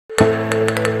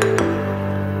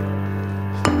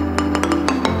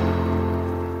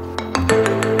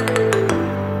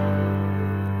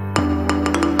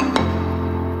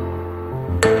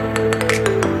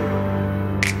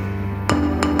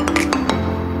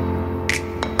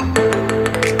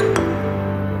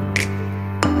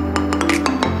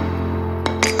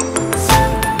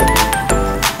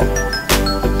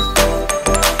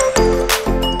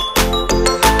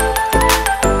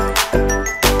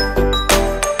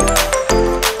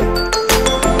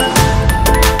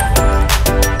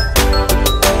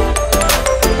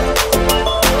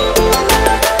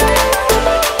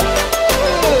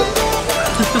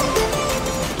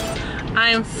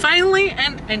I'm finally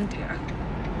in India.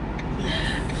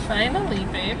 Finally,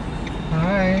 babe.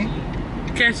 Hi.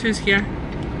 Guess who's here?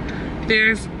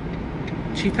 There's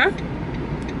Cheetah,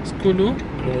 Skulu.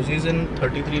 Closes in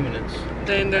 33 minutes.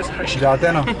 Then there's Hershey. जाते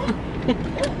हैं ना.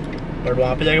 But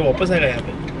वहाँ पे जाके वापस आएगा यहाँ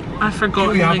पे. I forgot.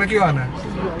 क्यों यहाँ पे क्यों आना है?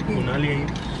 मनाली आई.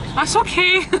 That's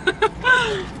okay.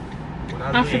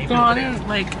 I've forgotten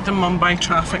like the Mumbai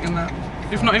traffic and that.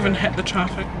 We've not even hit the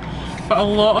traffic. But a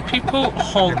lot of people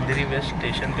honk. Andheri West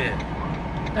station पे है.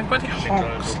 Everybody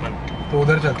honks. तो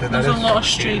उधर चलते हैं. There's a lot of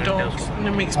stray dogs and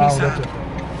it makes me sad.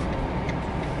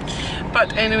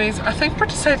 But anyways, I think we're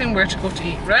deciding where to go to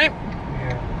eat, right?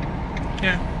 Yeah.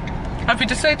 Yeah. Have we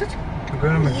decided? We're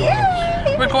going to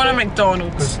McDonald's. We're going to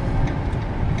McDonald's.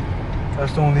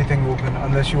 That's the only thing open,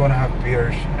 unless you want to have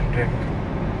beers and drink.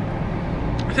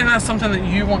 I think that's something that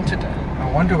you want to do. I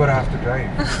want to, but I have to drive.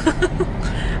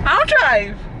 I'll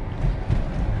drive.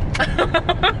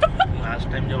 Last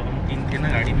time जब हम तीन थे ना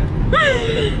गाड़ी में.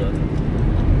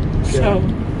 So.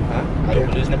 हाँ.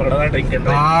 Police ने पकड़ा था drink and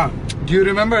drive. Ah, do you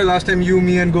remember last time you,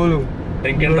 me, and Golu?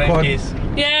 Drink and drive case.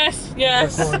 Yes,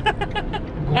 yes.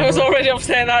 I was already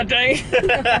upset that day.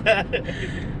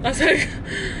 I was like,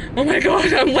 oh my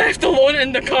god, I'm left alone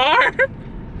in the car.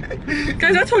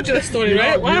 Guys, I told you this story,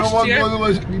 right? You know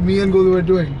what me and Golu were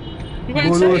doing? You went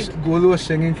inside? Golu was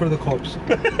singing for the cops.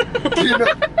 You know,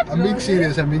 I'm being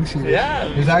serious, I'm being serious. Yeah.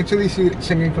 He's actually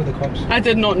singing for the cops. I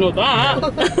did not know that.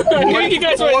 I knew you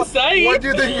guys were inside. What do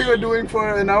you think we were doing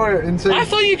for an hour inside? I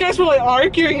thought you guys were like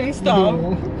arguing and stuff.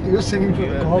 No, he was singing for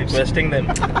the cops. Requesting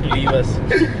them to leave us.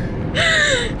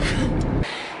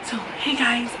 So, hey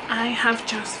guys, I have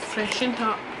just freshened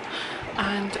up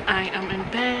and I am in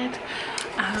bed.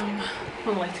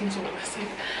 The lighting's over this side.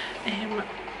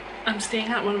 I'm staying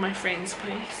at one of my friends'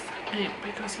 place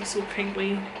because he so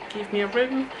kindly gave me a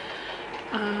room.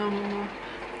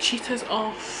 Cheetah's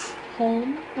off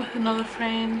home with another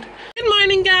friend. Good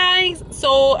morning, guys.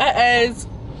 So it is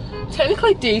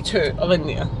technically day 2 of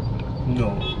India.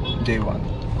 No, day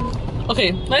 1.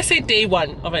 Okay, let's say day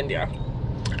 1 of India.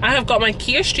 I have got my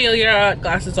Key Australia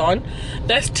glasses on.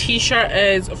 This t-shirt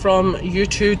is from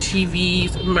U2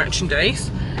 TV's merchandise.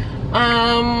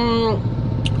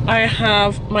 I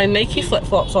have my Nike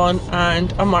flip-flops on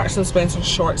and a Marks and Spencer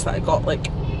shorts that I got like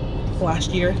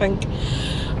last year, I think.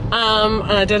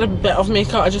 And I did a bit of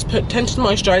makeup. I just put tinted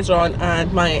moisturizer on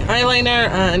and my eyeliner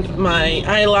and my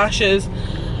eyelashes.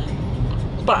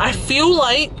 But I feel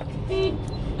like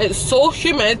it's so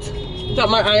humid that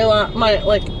my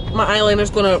eyeliner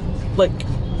is gonna like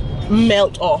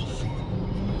melt off.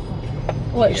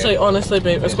 Literally, honestly,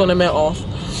 babe, it's gonna melt off.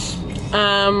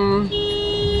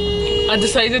 I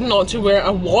decided not to wear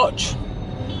a watch.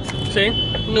 See,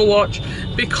 no watch,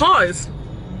 because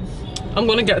I'm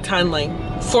gonna get a tan line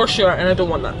for sure, and I don't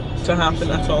want that to happen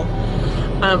at all.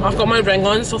 I've got my ring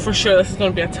on, so for sure this is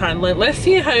gonna be a tan line. Let's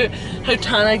see how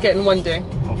tan I get in one day.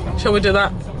 Okay. Shall we do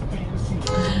that?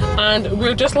 And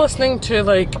we're just listening to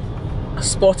like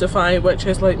Spotify, which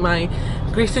is like my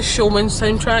Greatest Showman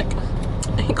soundtrack.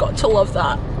 You got to love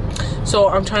that. So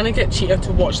I'm trying to get Cheetah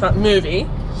to watch that movie.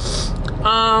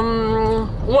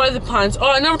 What are the plans? Oh,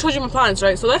 I never told you my plans,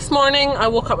 right? So this morning I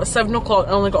woke up at 7 o'clock.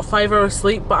 I only got 5 hours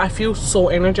sleep, but I feel so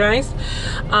energized.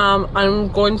 I'm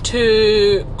going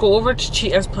to go over to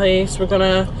Cheetah's place. We're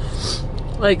gonna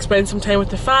like spend some time with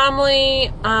the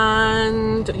family,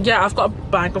 and yeah, I've got a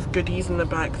bag of goodies in the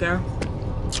back there.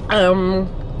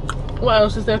 What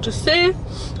else is there to say? I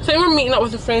think we're meeting up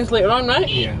with the friends later on, right?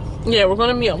 Yeah. Yeah, we're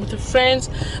gonna meet up with the friends.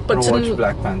 But we'll watch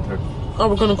Black Panther. Oh,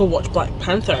 we're gonna go watch Black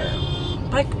Panther.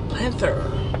 Black Panther.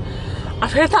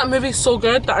 I've heard that movie's so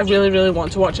good that I really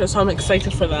want to watch it, so I'm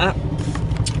excited for that.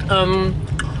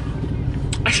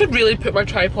 I should really put my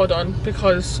tripod on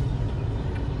because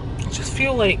I just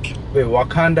feel like... Wait, what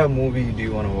kind of movie do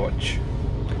you want to watch?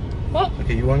 What?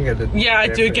 Okay, you won't get it. Yeah, I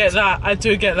do get that. I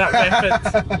do get that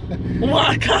reference.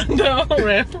 What kind of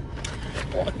reference?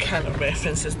 What kind of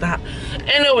reference is that?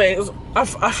 Anyways,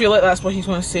 I feel like that's what he's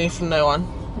going to say from now on.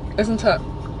 Isn't it?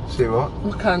 Say what?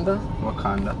 Wakanda.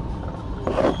 Wakanda.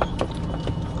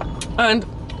 And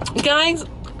guys,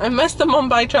 I missed the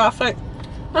Mumbai traffic.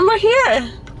 And we're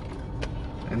here.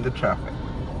 In the traffic.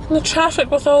 In the traffic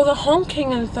with all the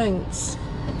honking and things.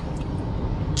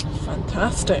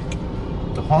 Fantastic.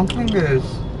 The honking is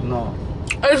not.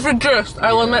 It's reduced.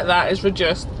 I'll admit that it's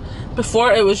reduced.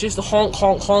 Before it was just the honk,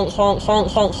 honk, honk, honk, honk,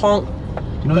 honk, honk.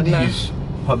 You know But now- these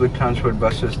public transport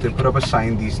buses, they put up a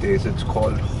sign these days. It's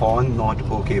called "Horn Not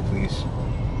Okay, Please."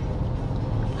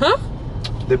 Huh?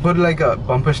 They put like a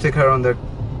bumper sticker on their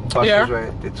buses, Yeah.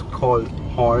 right? It's called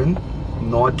 "Horn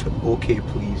Not Okay,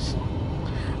 Please."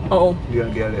 Oh, You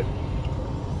don't get it?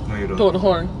 No, you don't. don't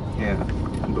horn. Yeah,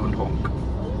 don't honk.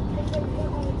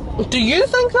 Do you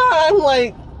think that I'm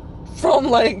like from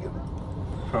like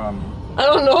From I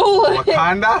don't know like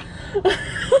Wakanda?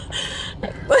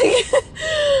 like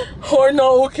horn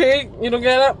not okay? You don't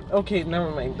get it? Okay,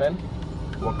 never mind then.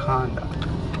 Wakanda.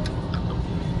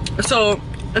 So,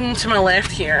 and to my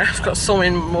left here, I've got so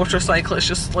many motorcyclists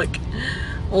just like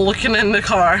looking in the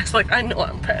car. It's like, I know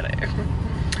I'm pretty.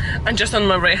 And just on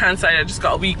my right hand side, I just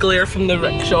got a wee glare from the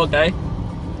rickshaw guy.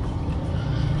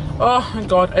 Oh my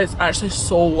god, it's actually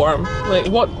so warm. Like,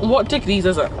 what degrees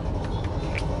is it?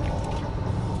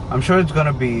 I'm sure it's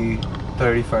gonna be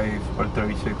 35 or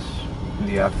 36 in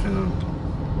the afternoon.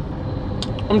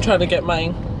 I'm trying to get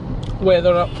my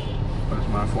weather up. Where's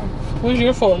my phone? Where's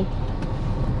your phone?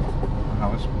 I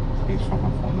have a space for my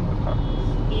phone in the car.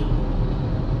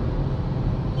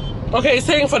 Okay, it's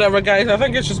saying whatever, guys. I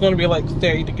think it's just going to be like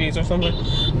 30 degrees or something.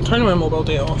 I'm turning my mobile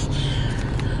data off.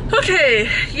 Okay,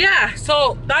 yeah,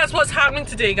 so that's what's happening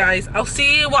today, guys. I'll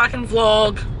see what I can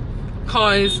vlog,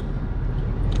 cause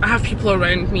I have people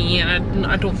around me, and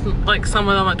I don't like some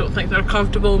of them. I don't think they're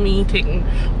comfortable with me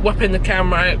whipping the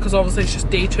camera out, because obviously it's just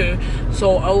day 2.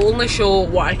 So I'll only show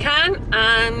what I can,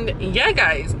 and yeah,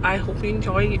 guys, I hope you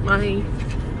enjoy my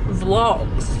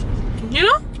vlogs. You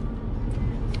know,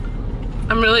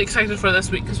 I'm really excited for this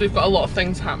week because we've got a lot of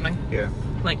things happening. Yeah.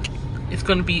 Like, it's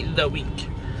going to be the week.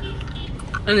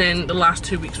 And then the last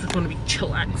 2 weeks we're going to be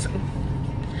chillaxing.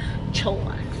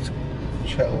 Chillaxing.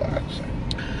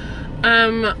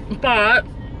 But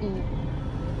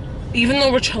even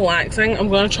though we're chillaxing, I'm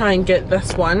going to try and get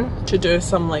this one to do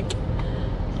some like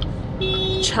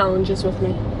challenges with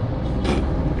me.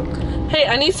 Hey,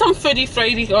 I need some Foodie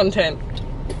Friday content.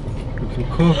 You can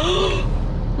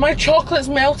cook. My chocolate's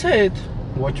melted.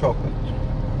 What chocolate?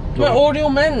 My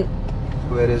Oreo mint.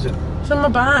 Where is it? It's in my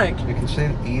bag. You can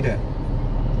still eat it.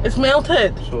 It's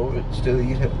melted. So still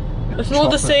eat it. It's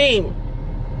not the same.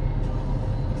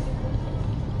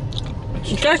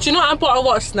 Guys, do you know I bought a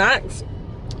lot of snacks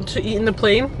to eat in the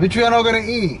plane? Which we are not gonna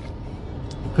eat.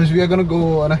 Because we are gonna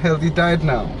go on a healthy diet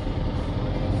now.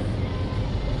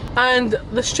 And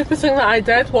the stupid thing that I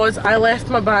did was I left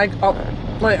my bag up.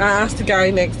 Like, I asked the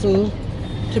guy next to me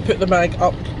to put the bag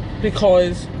up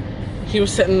because he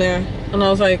was sitting there, and I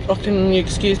was like, oh, can you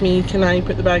excuse me, can I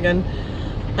put the bag in?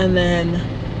 And then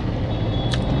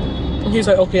he was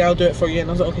like, okay, I'll do it for you. And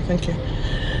I was like, okay, thank you.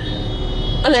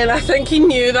 And then I think he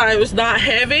knew that it was that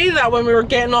heavy that when we were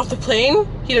getting off the plane,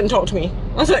 he didn't talk to me.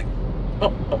 I was like,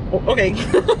 oh okay.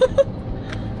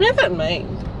 Bear that in mind.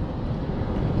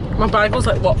 My bag was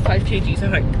like, what, 5 kgs, I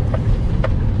think.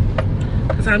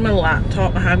 Because I had my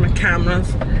laptop, I had my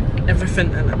cameras,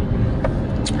 everything in it.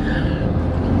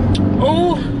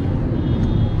 Oh.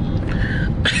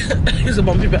 Here's a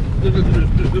bumpy bit.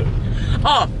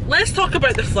 Oh, let's talk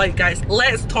about the flight, guys.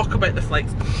 Let's talk about the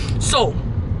flights. So,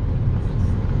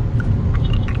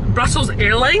 Brussels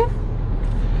Airline,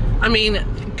 I mean,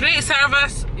 great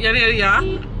service, yada yada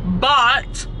yada,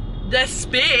 but the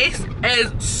space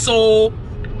is so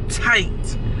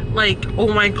tight. Like, oh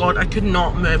my god, I could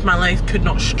not move, my legs could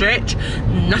not stretch,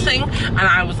 nothing, and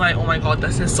I was like, oh my god,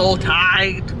 this is so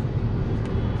tight.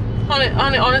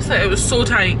 Honestly, it was so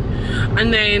tight.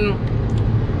 And then,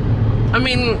 I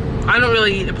mean, I don't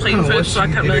really eat the plane food, so I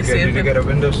can't really say anything. Did you get a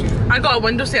window seat? I got a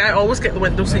window seat. I always get the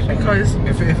window seat because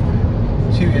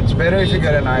See, it's better if you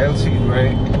get an aisle seat,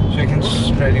 right? So you can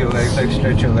stretch your legs,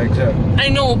 stretch your legs out. I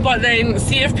know, but then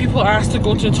see if people are asked to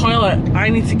go to the toilet, I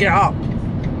need to get up.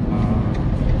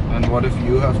 And what if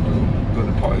you have to go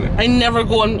to the toilet? I never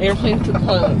go on airplanes to the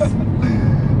toilets.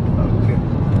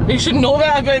 Okay. You should know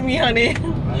that about me, honey.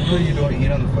 I know you don't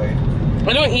eat on the flight.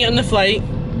 I don't eat on the flight.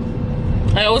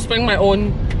 I always bring my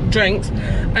own drinks.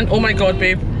 And oh my god,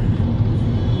 babe,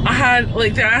 I had,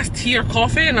 like, they asked tea or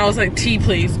coffee, and I was like, tea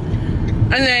please.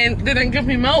 And then they didn't give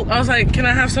me milk. I was like, can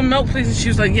I have some milk please? And she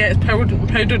was like, yeah, it's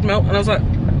powdered milk. And I was like,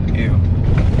 ew.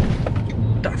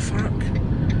 The fuck.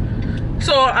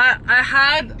 So I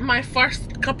had my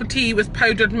first cup of tea with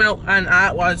powdered milk, and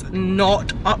that was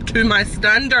not up to my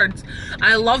standards.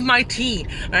 I love my tea,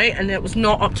 right? And it was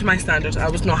not up to my standards. I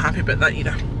was not happy about that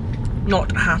either.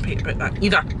 Not happy about that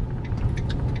either.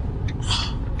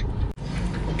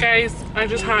 Guys, I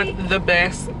just had the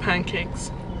best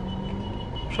pancakes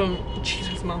from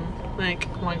Cheetah's mum. Like,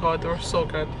 oh my god, they were so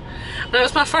good. And it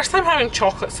was my first time having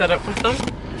chocolate syrup with them.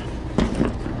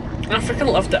 And I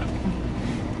freaking loved it.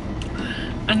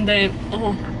 And then,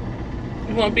 oh,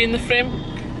 you want to be in the frame?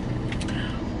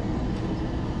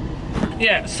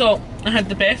 Yeah, so I had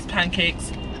the best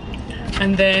pancakes.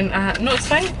 And then I had, no, it's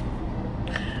fine.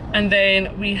 And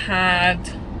then we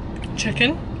had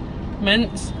chicken,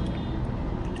 mince,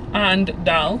 and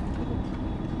dal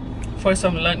for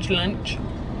some lunch.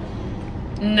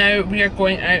 Now we are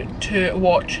going out to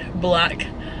watch Black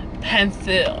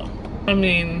Panther. I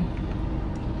mean,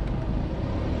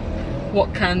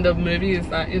 what kind of movie is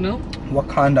that, you know? What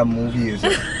kind of movie is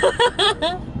it?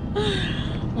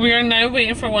 We are now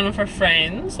waiting for one of our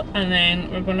friends, and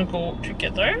then we're gonna go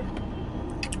together.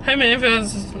 How many of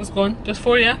us is going? Just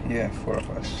 4, yeah? Yeah, 4 of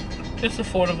us. Just the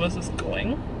 4 of us is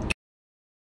going.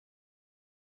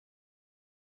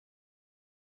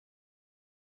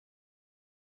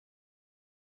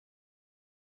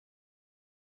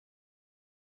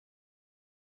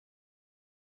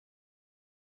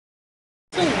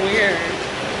 So weird.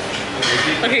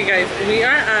 Okay guys, we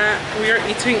are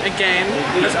eating again.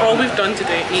 That's all we've done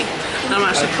today, eat. And I'm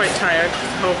actually quite tired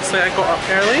because obviously I got up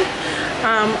early.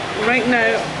 Right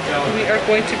now we are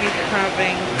going to be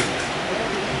having,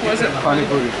 what is it? Pani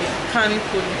puri. Pani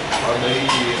puri.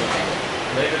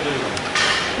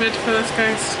 Ready for this,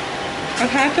 guys? I've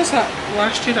had this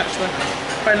last year actually,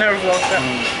 but I never vlogged it,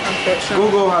 unfortunately.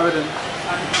 Go have it in.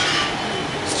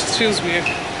 It just feels weird.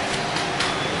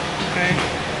 Okay.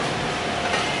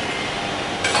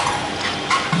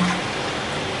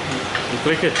 You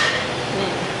click it.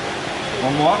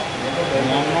 One more?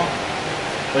 One more.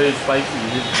 But it's spicy.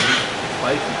 It's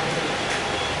spicy.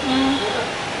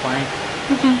 Fine.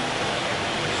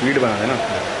 Sweet बना देना.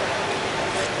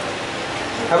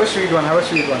 Have a sweet one. Have a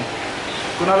sweet one.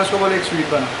 Kunal उसको बोले एक sweet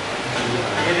बना.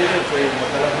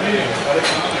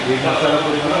 एक मसाला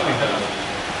पूरी बना.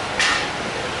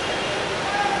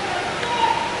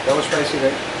 That was spicy,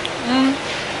 right?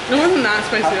 It wasn't that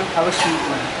spicy. Have a sweet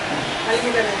one.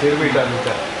 फिर मीठा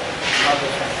मीठा.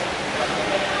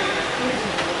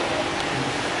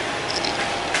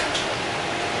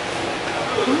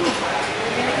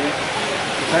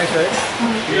 Nice, right?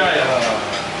 Yeah.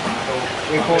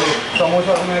 एक और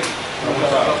समोसा में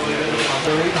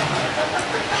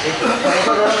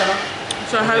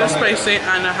So I had a spicy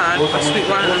and I had a sweet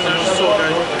one, and they're so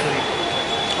good.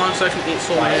 Honestly, I can eat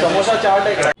so many.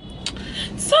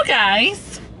 So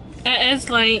guys, it is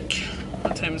like,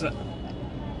 what time is it?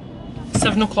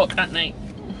 7 o'clock at night.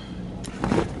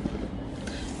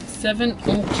 7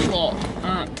 o'clock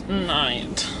at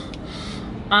night.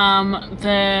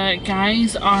 The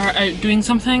guys are out doing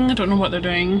something. I don't know what they're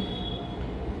doing.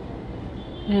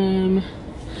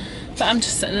 But I'm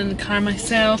just sitting in the car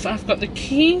myself. I've got the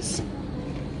keys.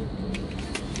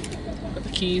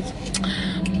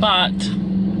 But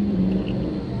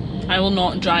I will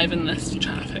not drive in this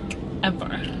traffic ever.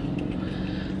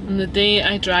 And the day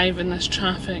I drive in this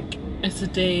traffic is the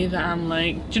day that I'm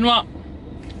like, do you know what?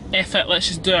 F it, let's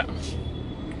just do it.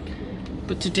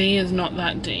 But today is not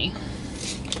that day.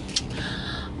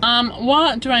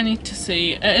 What do I need to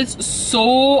say? It is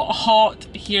so hot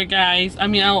here, guys. I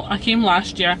mean, I came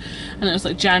last year and it was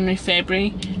like January,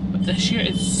 February, but this year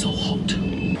it's so hot.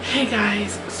 Hey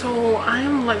guys, so I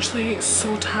am literally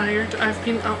so tired. I've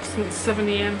been up since 7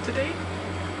 AM today.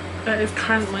 It is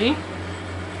currently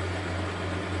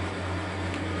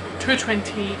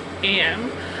 2:20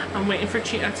 AM. I'm waiting for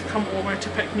Cheetah to come over to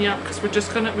pick me up because we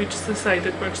just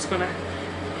decided we're just gonna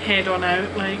head on out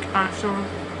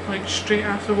straight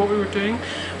after what we were doing.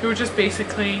 We were just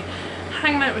basically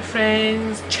hanging out with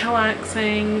friends,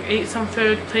 chillaxing, ate some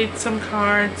food, played some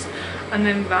cards, and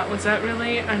then that was it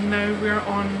really. And now we're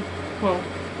on, well,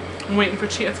 I'm waiting for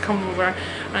Cheetah to come over,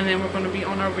 and then we're going to be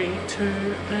on our way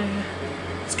to the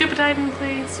scuba diving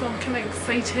place, so I'm kind of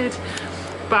excited.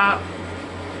 But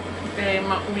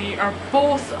we are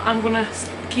both, I'm going to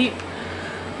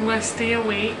stay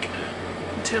awake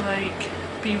to like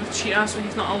be with Cheetah so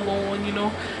he's not alone, you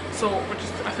know. So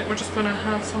I think we're just gonna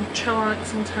have some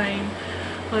chillaxing time,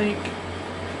 like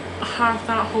have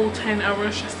that whole 10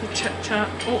 hours just to chit chat.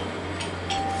 Oh,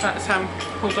 that's him.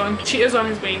 Hold on. Cheetah's on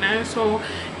his way now, so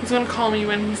he's gonna call me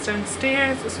when he's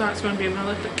downstairs. So that's gonna be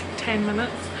another like 10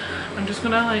 minutes. I'm just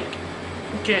gonna like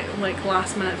get like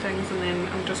last minute things, and then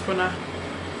I'm just gonna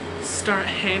start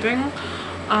heading.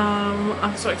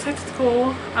 I'm so excited to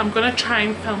go. I'm gonna try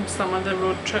and film some of the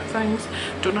road trip things.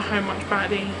 Don't know how much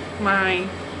battery my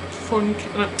phone,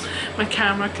 my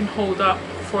camera can hold up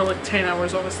for like 10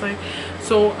 hours obviously.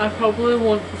 So I probably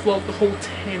won't vlog the whole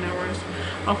 10 hours.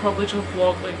 I'll probably just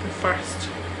vlog like the first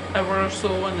hour or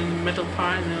so and then the middle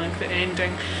part and then like the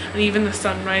ending and even the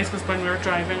sunrise, because when we're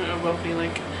driving it will be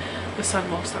like the sun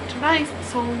will start to rise.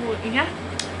 So yeah,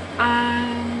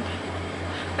 and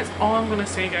that's all I'm gonna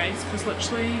say guys, because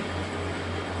literally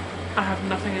I have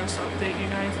nothing else to update you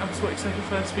guys. I'm so excited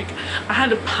for this week. I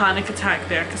had a panic attack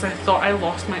there because I thought I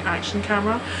lost my action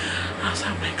camera. I was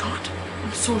like, oh my god,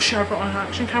 I'm so sure I brought an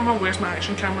action camera. Where's my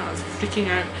action camera? I was freaking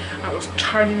out. I was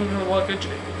turning the luggage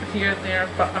here and there,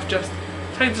 but I've just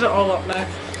tidied it all up now.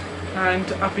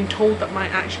 And I've been told that my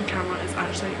action camera is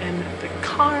actually in the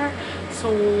car.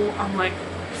 So I'm like,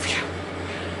 phew.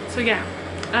 So yeah,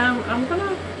 I'm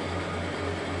gonna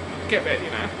get ready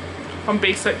now. I'm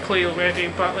basically ready,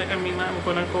 but like I mean like, I'm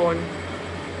gonna go and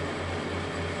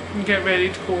get ready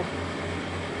to go.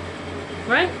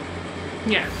 Right?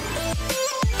 Yeah.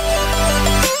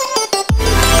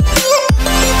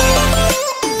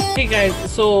 Hey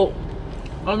guys, so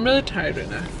I'm really tired right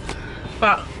now.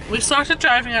 But we started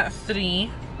driving at 3.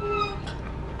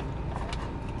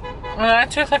 And I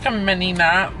took like a mini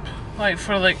nap, like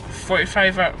for like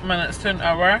 45 minutes to an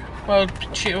hour while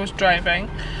Cheetah was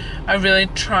driving. I really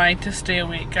tried to stay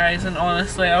awake guys, and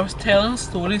honestly I was telling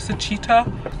stories to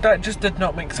Cheetah that just did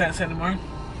not make sense anymore.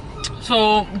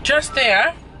 So just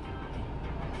there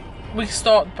we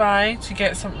stopped by to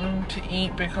get something to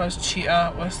eat because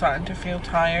Cheetah was starting to feel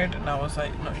tired, and I was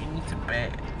like, no, you need to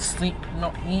sleep,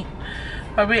 not eat.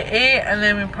 But we ate and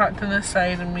then we parked on the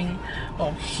side and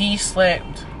he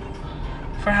slept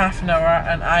for half an hour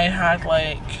and I had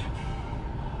like,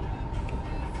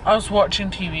 I was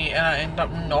watching TV and I ended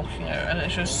up knocking out, and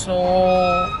it's just so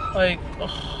like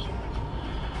ugh.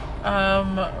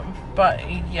 But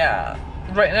yeah,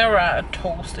 right now we're at a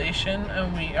toll station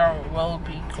and we will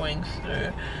be going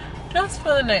through just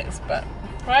for the next bit,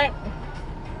 right?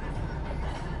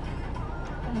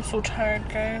 I'm so tired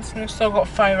guys. We've still got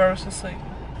 5 hours to sleep.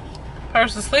 5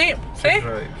 hours to sleep? See?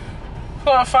 We've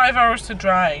got 5 hours to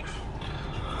drive.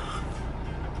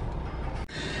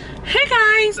 Hey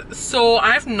guys! So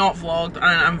I've not vlogged and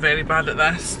I'm very bad at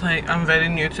this. Like, I'm very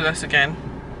new to this again.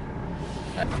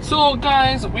 So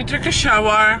guys, we took a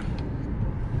shower.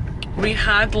 We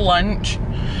had lunch.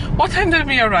 What time did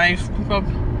we arrive, Bob?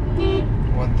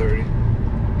 1:30.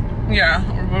 Yeah,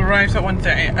 we arrived at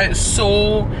 1:30. It's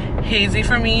so hazy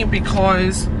for me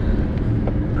because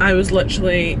I was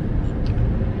literally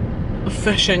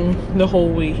fishing the whole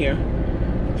way here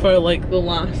for like the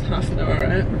last half an hour,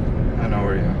 right? An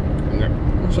hour, yeah.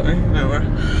 Sorry, an hour.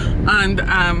 And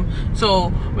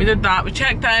so we did that. We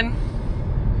checked in,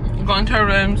 got into our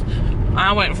rooms.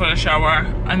 I went for a shower,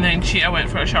 and then Cheetah went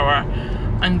for a shower,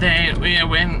 and then we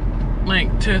went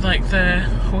like to like the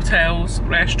hotel's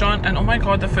restaurant, and oh my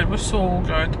god, the food was so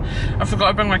good. I forgot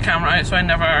to bring my camera out, so I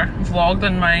never vlogged,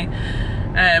 and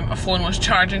my phone was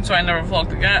charging, so I never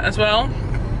vlogged it yet as well.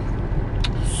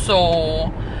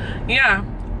 So yeah,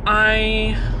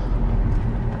 my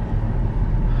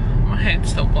head's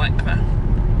still blank now.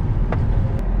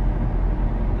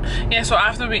 Yeah, so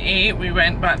after we ate, we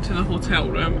went back to the hotel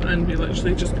room and we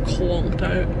literally just clonked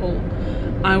out.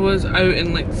 I was out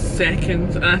in like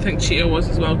seconds, and I think Cheetah was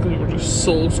as well, because we were just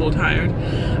so tired.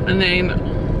 And then,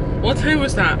 what time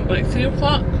was that? Like 3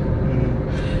 o'clock?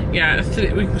 Yeah,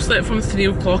 we slept from 3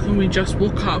 o'clock and we just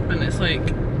woke up and it's like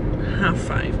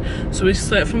 5:30. So we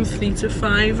slept from 3 to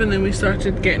 5 and then we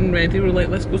started getting ready. We're like,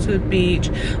 let's go to the beach,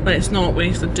 let's not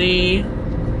waste a day,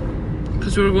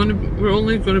 because we're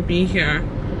only going to be here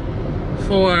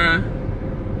for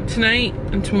tonight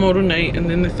and tomorrow night, and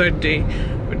then the third day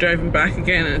we're driving back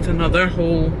again, and it's another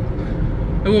whole,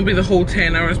 it won't be the whole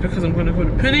 10 hours because I'm going to go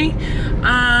to Pune.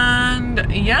 And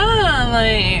yeah,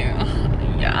 like,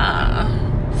 yeah,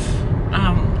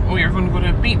 we are going to go to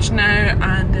a beach now,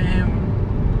 and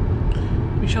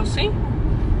we shall see.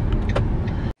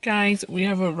 Guys, we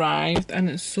have arrived and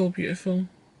it's so beautiful.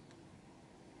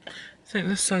 I think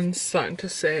the sun's starting to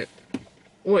set,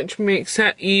 which makes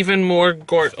it even more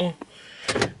gorgeous. Oh,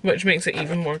 which makes it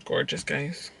even more gorgeous,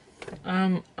 guys.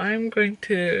 I'm going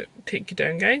to take you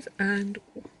down, guys, and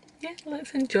yeah,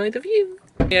 let's enjoy the view.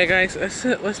 Yeah, guys, this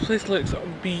place looks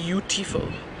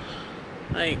beautiful.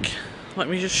 Like, let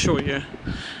me just show you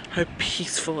how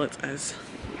peaceful it is.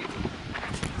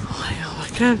 Oh,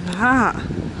 look at that!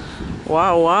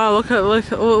 Wow!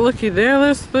 Looky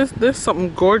there. There's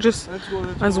something gorgeous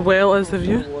as well as the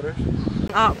view.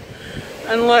 Up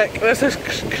And look, there's this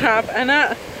crab in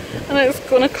it, and it's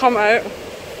gonna come out.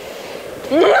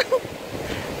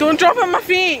 Don't drop it on my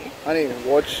feet! Honey,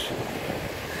 watch.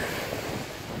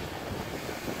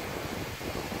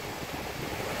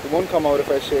 It won't come out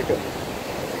if I shake it.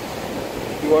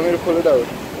 You want me to pull it out?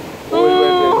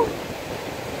 Oh.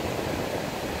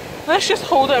 Let's just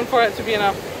hold it for it to be in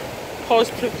a pause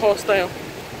style.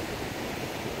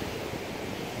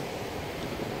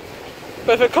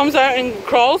 But if it comes out and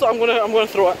crawls, I'm gonna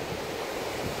throw it.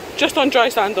 Just on dry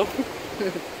sand though.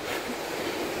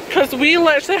 Because we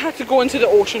literally had to go into the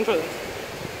ocean for this.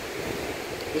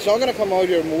 It's not gonna come out,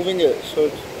 you're moving it, so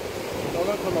it's not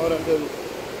gonna come out until...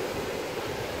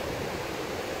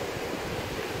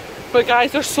 But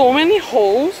guys, there's so many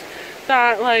holes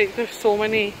that like there's so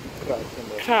many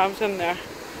crabs in there.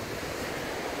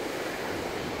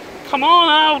 Come on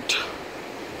out!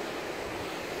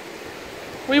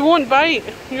 We won't bite.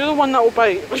 You're the one that will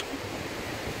bite.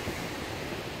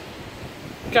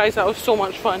 Guys, that was so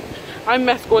much fun. I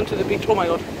miss going to the beach. Oh my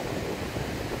god.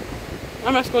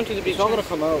 I miss going to the beach. It's not gonna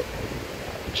come out.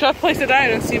 Should I place it down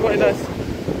and see what it does?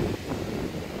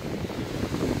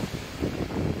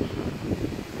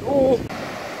 Oh.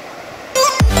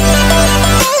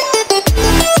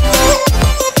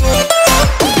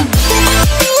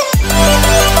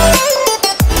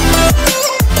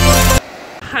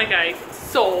 Hi guys,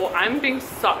 so I'm being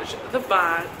such the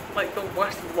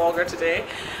worst vlogger today.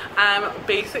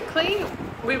 Basically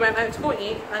we went out to go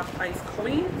eat at Ice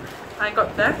Queen. I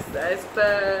got this, it's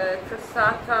the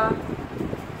cassata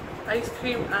ice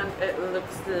cream, and it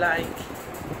looks like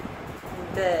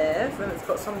this, and it's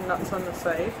got some nuts on the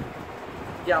side.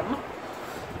 Yum.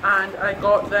 And I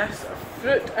got this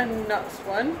fruit and nuts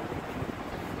one.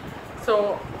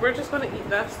 So we're just going to eat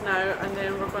this now, and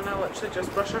then we're going to literally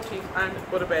just brush our teeth and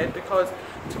go to bed, because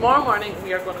tomorrow morning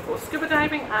we are going to go scuba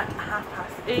diving at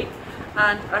 8:30,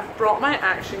 and I've brought my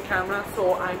action camera,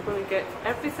 so I'm going to get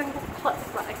every single clip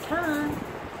that I can.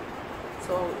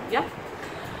 So yeah,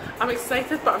 I'm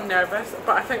excited but I'm nervous,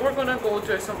 but I think we're going to go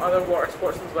do some other water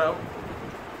sports as well.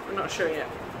 I'm not sure yet,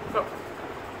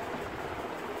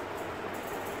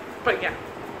 but yeah,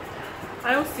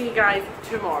 I'll see you guys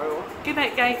tomorrow. Good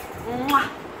night guys. Mwah.